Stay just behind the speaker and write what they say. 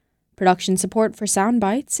Production support for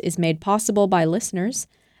Soundbites is made possible by listeners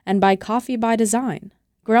and by Coffee by Design,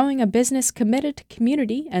 growing a business committed to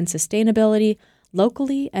community and sustainability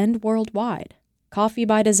locally and worldwide.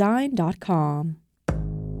 coffeebydesign.com.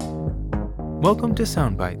 Welcome to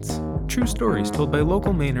Soundbites, true stories told by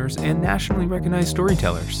local Mainers and nationally recognized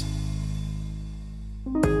storytellers.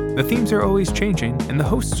 The themes are always changing, and the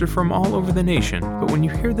hosts are from all over the nation, but when you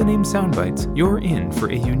hear the name Soundbites, you're in for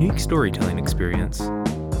a unique storytelling experience.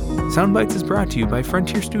 Soundbites is brought to you by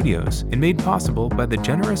Frontier Studios and made possible by the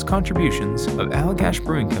generous contributions of Allagash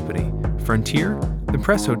Brewing Company, Frontier, the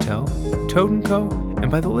Press Hotel, Toad & Co., and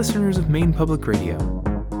by the listeners of Maine Public Radio.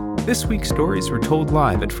 This week's stories were told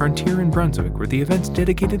live at Frontier in Brunswick, where the event's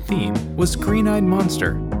dedicated theme was Green-Eyed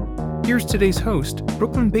Monster. Here's today's host,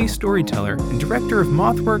 Brooklyn-based storyteller and director of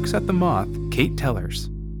MothWorks at the Moth, Kate Tellers.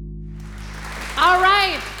 All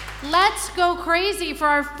right, let's go crazy for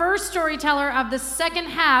our first storyteller of the second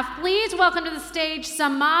half. Please welcome to the stage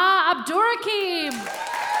Samaa Abdurraqib.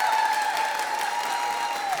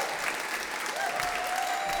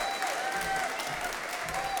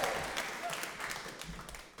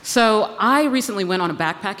 So I recently went on a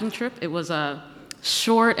backpacking trip. It was a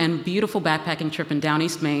short and beautiful backpacking trip in down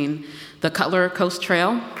East Maine, the Cutler Coast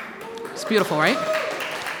Trail. It's beautiful, right?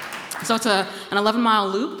 So it's an 11-mile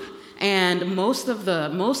loop, and most of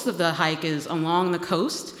the hike is along the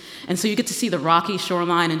coast, and so you get to see the rocky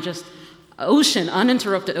shoreline and just ocean,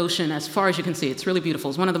 uninterrupted ocean, as far as you can see. It's really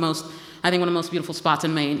beautiful. It's one of the most beautiful spots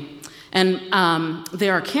in Maine. And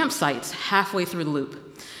there are campsites halfway through the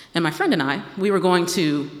loop. And my friend and I, we were going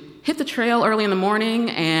to hit the trail early in the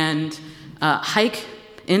morning and hike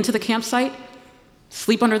into the campsite,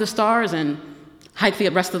 sleep under the stars, and hike the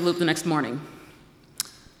rest of the loop the next morning.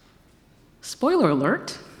 Spoiler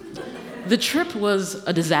alert, the trip was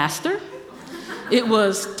a disaster. It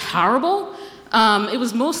was terrible. It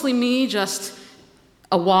was mostly me just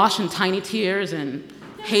awash in tiny tears and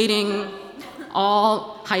hating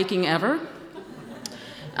all hiking ever.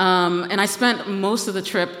 And I spent most of the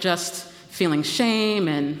trip just feeling shame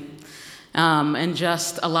and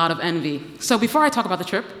just a lot of envy. So before I talk about the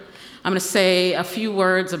trip, I'm going to say a few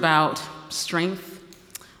words about strength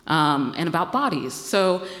and about bodies.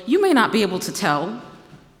 So you may not be able to tell,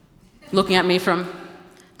 looking at me from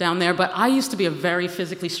down there, but I used to be a very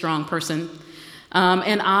physically strong person.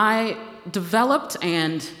 And I developed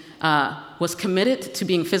and was committed to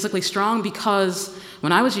being physically strong because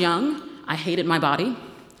when I was young, I hated my body.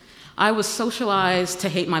 I was socialized to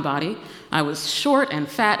hate my body. I was short and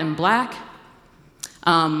fat and black,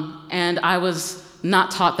 and I was not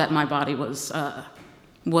taught that my body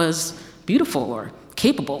was beautiful or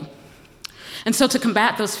capable. And so to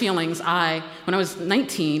combat those feelings, when I was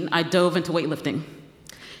 19, I dove into weightlifting,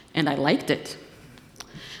 and I liked it.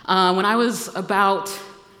 When I was in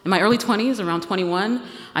my early 20s, around 21,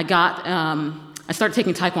 I started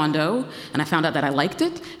taking Taekwondo, and I found out that I liked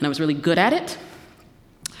it, and I was really good at it.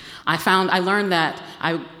 I learned that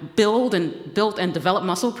I built and developed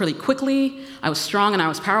muscle pretty quickly. I was strong and I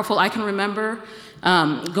was powerful. I can remember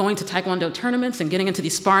going to Taekwondo tournaments and getting into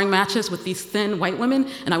these sparring matches with these thin white women,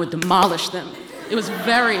 and I would demolish them. It was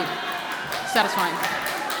very satisfying.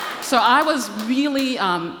 So I was really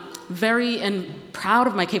very proud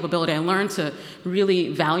of my capability. I learned to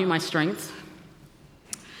really value my strength.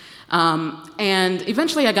 And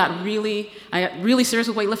eventually I got really serious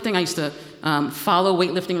with weightlifting. I used to follow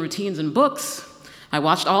weightlifting routines in books. I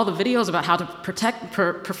watched all the videos about how to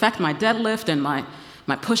perfect my deadlift and my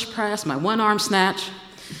push press, my one-arm snatch.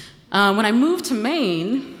 When I moved to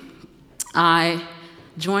Maine, I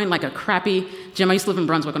joined like a crappy gym. I used to live in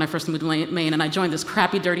Brunswick when I first moved to Maine, and I joined this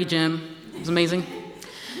crappy, dirty gym. It was amazing.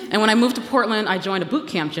 And when I moved to Portland, I joined a boot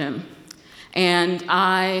camp gym. And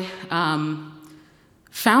I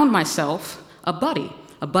found myself a buddy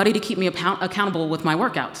to keep me accountable with my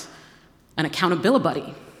workouts. An accountability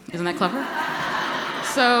buddy. Isn't that clever?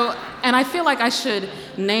 So, and I feel like I should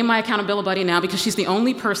name my accountability buddy now because she's the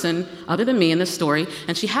only person other than me in this story,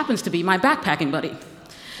 and she happens to be my backpacking buddy.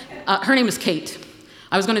 Her name is Kate.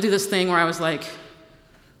 I was going to do this thing where I was like,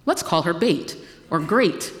 let's call her Bait or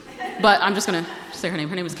Great, but I'm just going to say her name.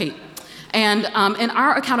 Her name is Kate. And in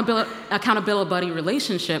our accountability buddy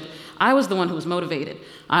relationship, I was the one who was motivated.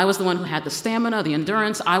 I was the one who had the stamina, the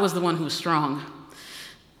endurance. I was the one who was strong.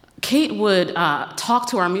 Kate would talk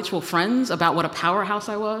to our mutual friends about what a powerhouse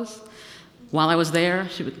I was. While I was there,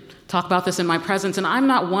 she would talk about this in my presence, and I'm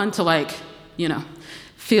not one to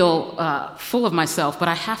feel full of myself, but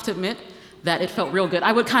I have to admit that it felt real good.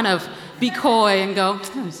 I would kind of be coy and go, it's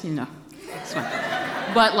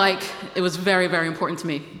fine. But it was very, very important to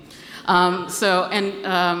me.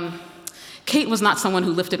 Kate was not someone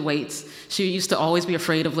who lifted weights. She used to always be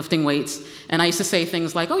afraid of lifting weights. And I used to say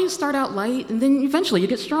things like, oh, you start out light, and then eventually you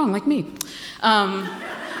get strong like me.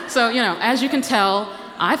 So, as you can tell,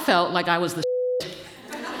 I felt like I was the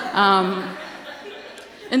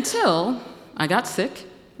until I got sick,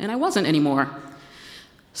 and I wasn't anymore.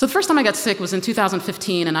 So the first time I got sick was in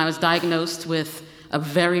 2015, and I was diagnosed with a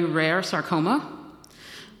very rare sarcoma.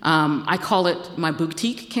 I call it my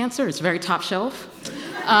boutique cancer. It's very top shelf.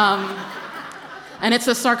 And it's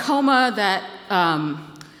a sarcoma that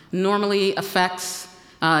normally affects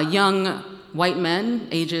young white men,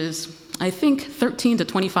 ages, I think, 13 to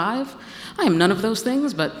 25. I am none of those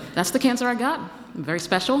things, but that's the cancer I got. I'm very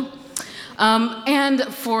special. And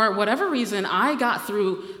for whatever reason, I got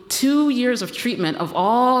through 2 years of treatment, of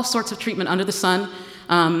all sorts of treatment under the sun,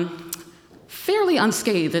 fairly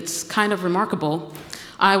unscathed. It's kind of remarkable.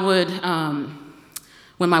 I would,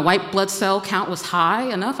 when my white blood cell count was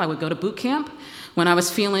high enough, I would go to boot camp. When I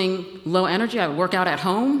was feeling low energy, I would work out at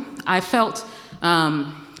home. I felt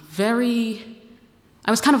I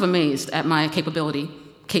was kind of amazed at my capability.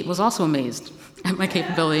 Kate was also amazed at my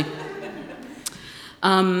capability.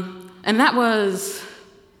 And that was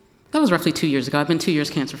roughly 2 years ago. I've been 2 years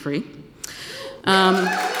cancer-free.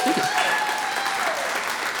 Thank you.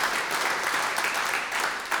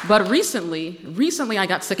 But recently I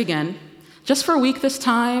got sick again, just for a week this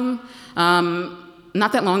time.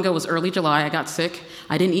 Not that long ago, it was early July, I got sick.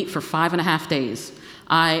 I didn't eat for 5.5 days.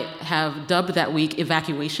 I have dubbed that week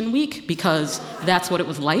Evacuation Week because that's what it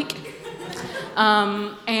was like.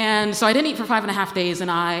 And so I didn't eat for 5.5 days, and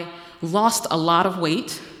I lost a lot of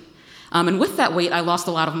weight. And with that weight, I lost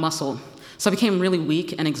a lot of muscle. So I became really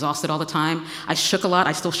weak and exhausted all the time. I shook a lot.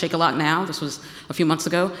 I still shake a lot now. This was a few months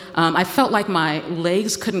ago. I felt like my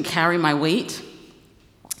legs couldn't carry my weight.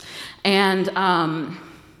 And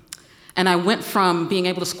I went from being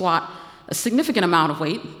able to squat a significant amount of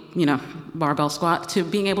weight, barbell squat, to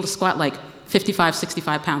being able to squat like 55,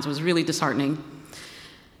 65 pounds. It was really disheartening.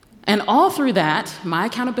 And all through that, my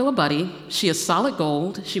accountability buddy, she is solid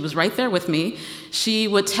gold. She was right there with me. She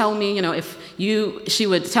would tell me, she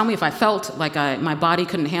would tell me if I felt like my body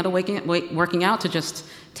couldn't handle working out, to just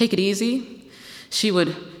take it easy. She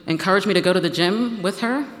would encourage me to go to the gym with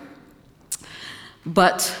her.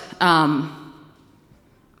 But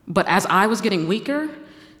as I was getting weaker,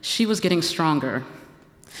 she was getting stronger.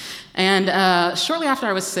 And shortly after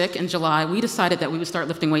I was sick in July, we decided that we would start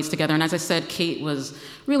lifting weights together. And as I said, Kate was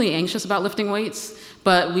really anxious about lifting weights,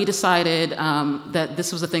 but we decided that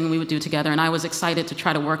this was the thing we would do together. And I was excited to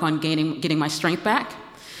try to work on getting my strength back.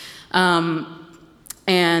 And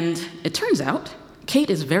it turns out Kate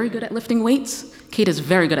is very good at lifting weights. Kate is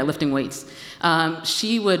very good at lifting weights.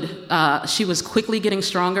 She was quickly getting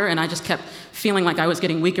stronger, and I just kept feeling like I was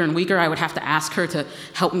getting weaker and weaker. I would have to ask her to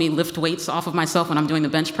help me lift weights off of myself when I'm doing the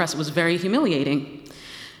bench press. It was very humiliating.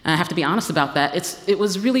 And I have to be honest about that. It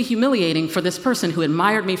was really humiliating for this person who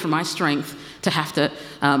admired me for my strength to have to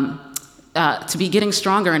be getting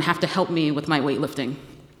stronger and have to help me with my weightlifting.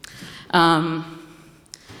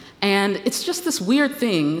 And it's just this weird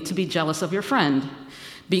thing to be jealous of your friend,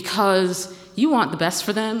 because you want the best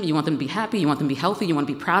for them, you want them to be happy, you want them to be healthy, you want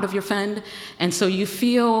to be proud of your friend, and so you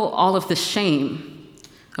feel all of this shame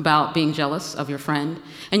about being jealous of your friend,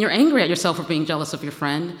 and you're angry at yourself for being jealous of your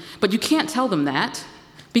friend, but you can't tell them that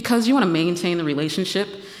because you want to maintain the relationship.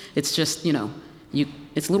 It's just,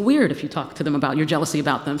 it's a little weird if you talk to them about your jealousy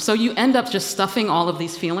about them. So you end up just stuffing all of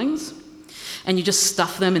these feelings, and you just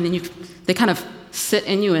stuff them, and then they kind of sit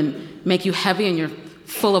in you and make you heavy, and you're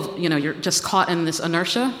full of, you're just caught in this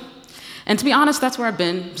inertia. And to be honest, that's where I've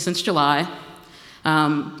been since July.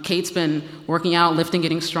 Kate's been working out, lifting,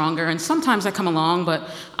 getting stronger, and sometimes I come along, but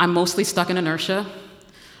I'm mostly stuck in inertia.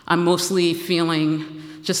 I'm mostly feeling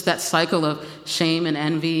just that cycle of shame and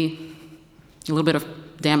envy, a little bit of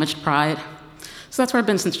damaged pride. So that's where I've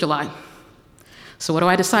been since July. So what do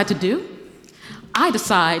I decide to do? I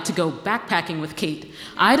decide to go backpacking with Kate.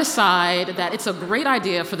 I decide that it's a great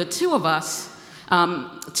idea for the two of us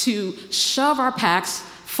to shove our packs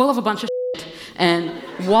full of a bunch of shit and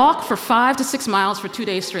walk for 5 to 6 miles for 2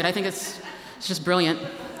 days straight. I think it's just brilliant.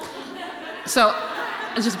 So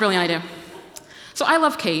it's just a brilliant idea. So I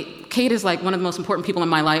love Kate. Kate is like one of the most important people in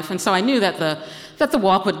my life, and so I knew that the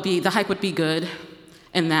hike would be good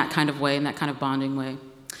in that kind of way, in that kind of bonding way.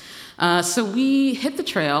 So we hit the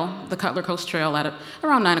trail, the Cutler Coast Trail, at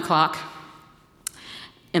around 9 o'clock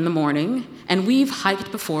in the morning, and we've hiked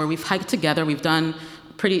before. We've hiked together. We've done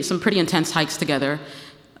some pretty intense hikes together.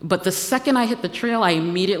 But the second I hit the trail, I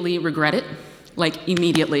immediately regret it, like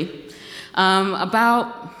immediately.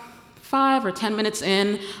 About 5 or 10 minutes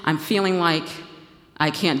in, I'm feeling like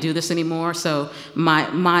I can't do this anymore. So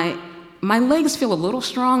my legs feel a little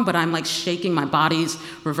strong, but I'm like shaking, my body's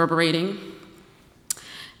reverberating.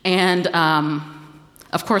 And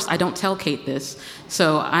of course, I don't tell Kate this.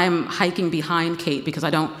 So I'm hiking behind Kate because I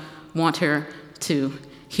don't want her to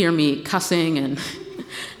hear me cussing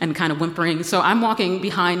and kind of whimpering. So I'm walking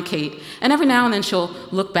behind Kate, and every now and then she'll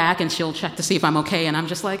look back and she'll check to see if I'm okay, and I'm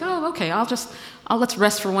just like, oh, okay, let's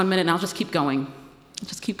rest for 1 minute and I'll just keep going.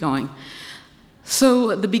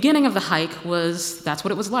 So the beginning of the hike that's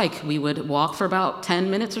what it was like. We would walk for about 10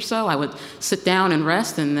 minutes or so. I would sit down and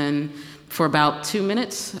rest, and then for about 2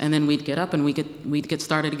 minutes, and then we'd get up and we'd get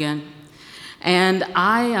started again. And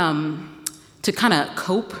to kind of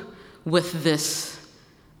cope with this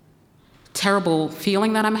terrible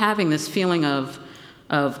feeling that I'm having, this feeling of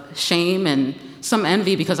shame and some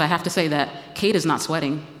envy, because I have to say that Kate is not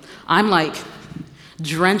sweating. I'm like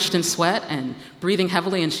drenched in sweat and breathing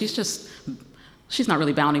heavily, and she's not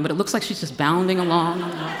really bounding, but it looks like she's just bounding along.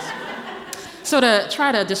 So to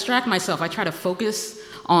try to distract myself, I try to focus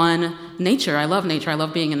on nature. I love nature. I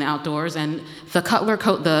love being in the outdoors, and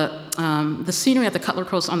the scenery at the Cutler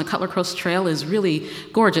Coast on the Cutler Coast Trail is really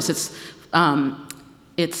gorgeous.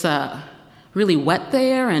 It's really wet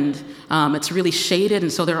there, and it's really shaded,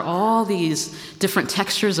 and so there are all these different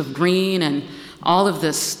textures of green and all of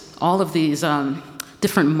these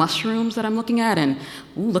different mushrooms that I'm looking at. And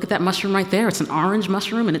look at that mushroom right there. It's an orange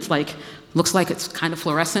mushroom, and looks like it's kind of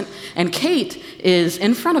fluorescent. And Kate is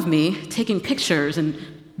in front of me taking pictures and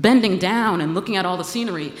bending down and looking at all the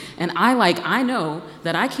scenery. And I know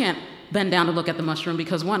that I can't bend down to look at the mushroom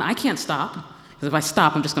because, one, I can't stop, because if I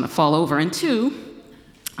stop, I'm just going to fall over. And two,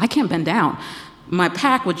 I can't bend down. My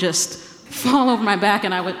pack would just fall over my back,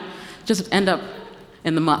 and I would just end up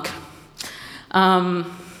in the muck.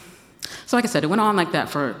 So like I said, it went on like that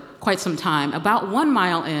for quite some time. About 1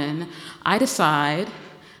 mile in, I decide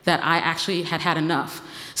that I actually had enough.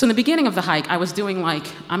 So in the beginning of the hike, I was doing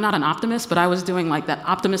I'm not an optimist, but I was doing that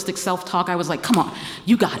optimistic self-talk. I was like, come on,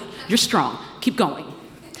 you got it. You're strong. Keep going.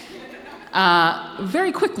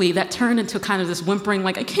 Very quickly, that turned into kind of this whimpering,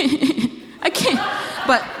 I can't.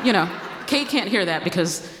 But, Kate can't hear that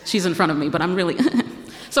because she's in front of me, but I'm really...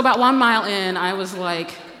 So about 1 mile in, I was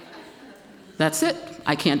like, that's it.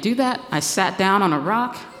 I can't do that. I sat down on a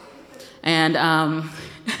rock, and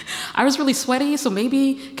I was really sweaty, so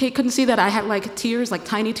maybe Kate couldn't see that I had tears,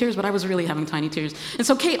 tiny tears, but I was really having tiny tears. And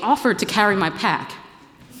so Kate offered to carry my pack.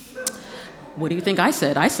 What do you think I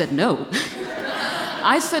said? I said no.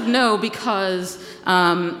 I said no because,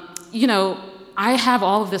 I have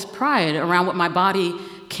all of this pride around what my body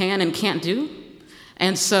can and can't do.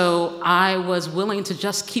 And so I was willing to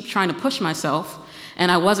just keep trying to push myself,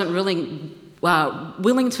 and I wasn't really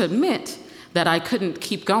willing to admit that I couldn't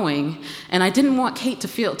keep going. And I didn't want Kate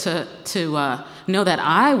to know that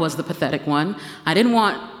I was the pathetic one. I didn't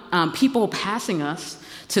want people passing us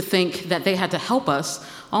to think that they had to help us.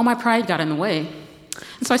 All my pride got in the way.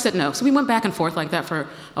 And so I said no. So we went back and forth like that for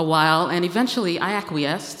a while, and eventually I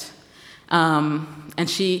acquiesced.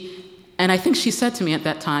 And I think she said to me at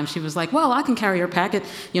that time, she was like, well, I can carry your packet.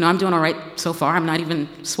 I'm doing all right so far. I'm not even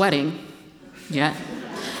sweating yet.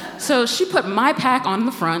 So she put my pack on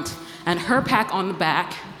the front and her pack on the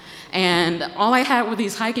back, and all I had were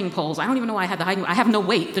these hiking poles. I don't even know why I had the hiking. I have no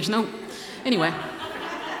weight. Anyway.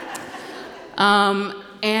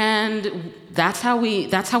 And that's how we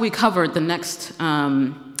covered the next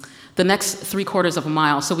 3/4 of a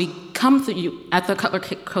mile. So we come through at the Cutler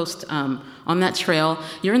Coast on that trail.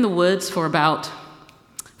 You're in the woods for about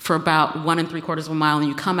 1 3/4 of a mile, and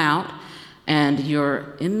you come out, and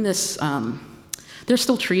you're in this. There's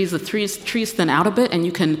still trees. The trees thin out a bit, and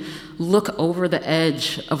you can look over the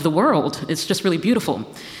edge of the world. It's just really beautiful.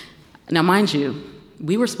 Now, mind you,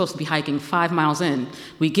 we were supposed to be hiking 5 miles in.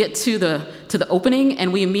 We get to the opening,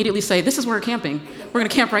 and we immediately say, "This is where we're camping. We're going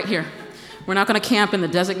to camp right here. We're not going to camp in the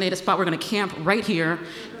designated spot. We're going to camp right here.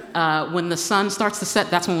 When the sun starts to set,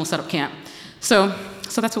 that's when we'll set up camp." So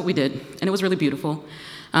that's what we did, and it was really beautiful.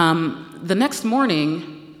 The next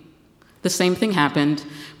morning, the same thing happened.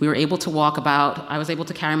 We were able to walk I was able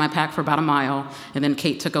to carry my pack for about a mile, and then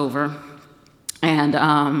Kate took over. And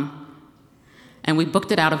we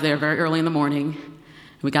booked it out of there very early in the morning.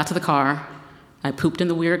 We got to the car. I pooped in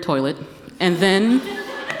the weird toilet. And then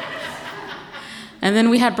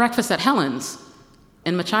we had breakfast at Helen's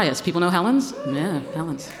in Machias. People know Helen's? Yeah,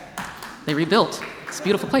 Helen's. They rebuilt. It's a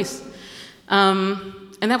beautiful place.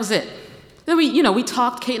 And that was it. Then we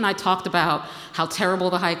talked, Kate and I talked about how terrible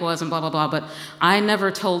the hike was and blah, blah, blah, but I never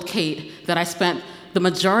told Kate that I spent the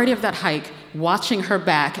majority of that hike watching her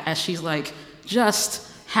back as she's just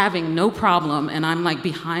having no problem, and I'm like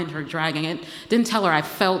behind her dragging it. Didn't tell her I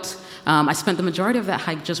felt, I spent the majority of that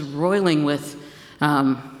hike just roiling with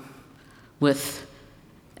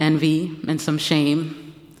envy and some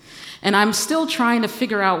shame. And I'm still trying to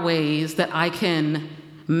figure out ways that I can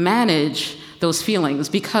manage those feelings,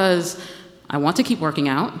 because I want to keep working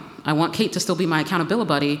out. I want Kate to still be my accountability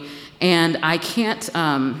buddy, and I can't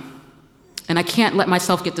let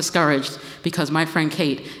myself get discouraged because my friend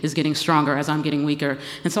Kate is getting stronger as I'm getting weaker.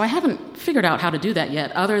 And so I haven't figured out how to do that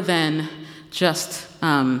yet, other than just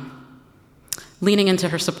leaning into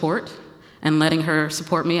her support and letting her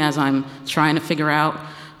support me as I'm trying to figure out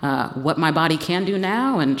what my body can do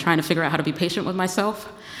now, and trying to figure out how to be patient with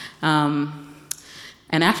myself.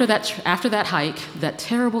 And after that hike, that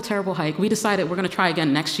terrible, terrible hike, we decided we're going to try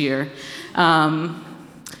again next year. And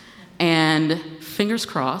fingers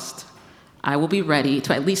crossed, I will be ready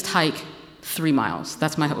to at least hike 3 miles.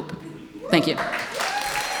 That's my hope. Thank you.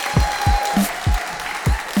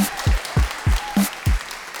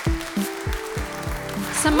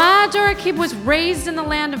 Samaa Abdurraqib was raised in the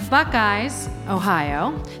Land of Buckeyes,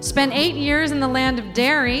 Ohio, spent 8 years in the Land of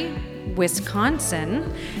Dairy,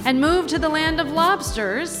 Wisconsin, and moved to the Land of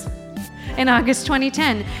Lobsters in August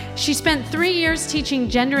 2010. She spent 3 years teaching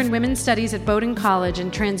gender and women's studies at Bowdoin College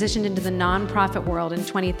and transitioned into the nonprofit world in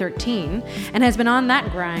 2013 and has been on that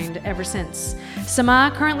grind ever since.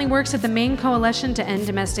 Samaa currently works at the Maine Coalition to end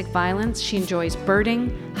domestic violence. She enjoys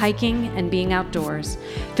birding, hiking, and being outdoors,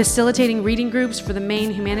 facilitating reading groups for the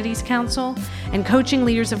Maine Humanities Council, and coaching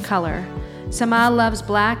leaders of color. Samaa loves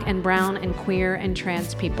Black and brown and queer and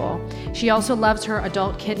trans people. She also loves her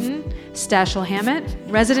adult kitten, Stashiell Hammett,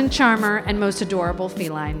 resident charmer and most adorable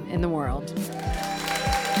feline in the world.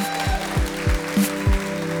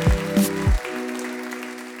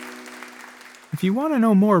 If you want to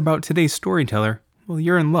know more about today's storyteller, well,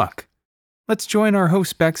 you're in luck. Let's join our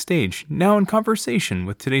host backstage, now in conversation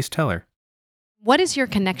with today's teller. What is your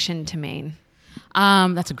connection to Maine?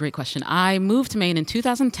 That's a great question. I moved to Maine in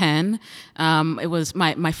 2010. It was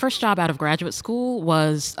my first job out of graduate school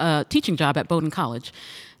was a teaching job at Bowdoin College.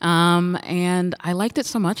 And I liked it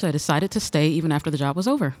so much that I decided to stay even after the job was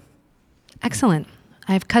over. Excellent.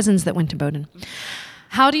 I have cousins that went to Bowdoin.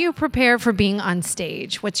 How do you prepare for being on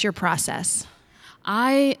stage? What's your process?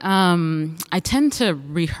 I tend to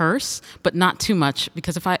rehearse, but not too much,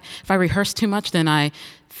 because if I rehearse too much, then I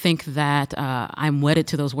think that I'm wedded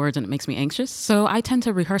to those words and it makes me anxious. So I tend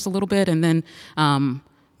to rehearse a little bit and then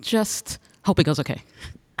just hope it goes okay.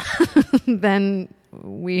 Then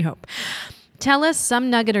we hope. Tell us some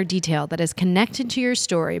nugget or detail that is connected to your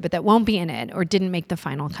story, but that won't be in it or didn't make the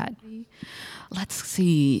final cut. Let's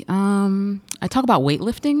see. I talk about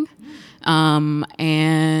weightlifting,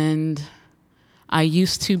 and I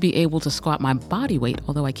used to be able to squat my body weight,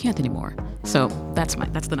 although I can't anymore. So that's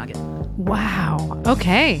the nugget. Wow.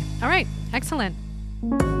 Okay. All right. Excellent.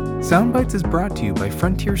 Soundbites is brought to you by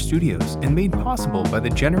Frontier Studios and made possible by the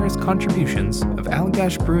generous contributions of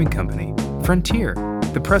Allagash Brewing Company, Frontier,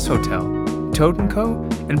 The Press Hotel, Toad & Co.,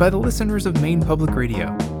 and by the listeners of Maine Public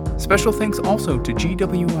Radio. Special thanks also to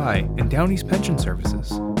GWI and Downey's Pension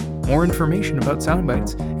Services. More information about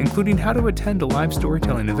Soundbites, including how to attend a live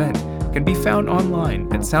storytelling event, can be found online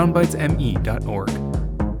at soundbitesme.org.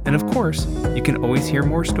 And of course, you can always hear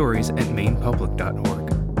more stories at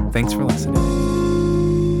mainepublic.org. Thanks for listening.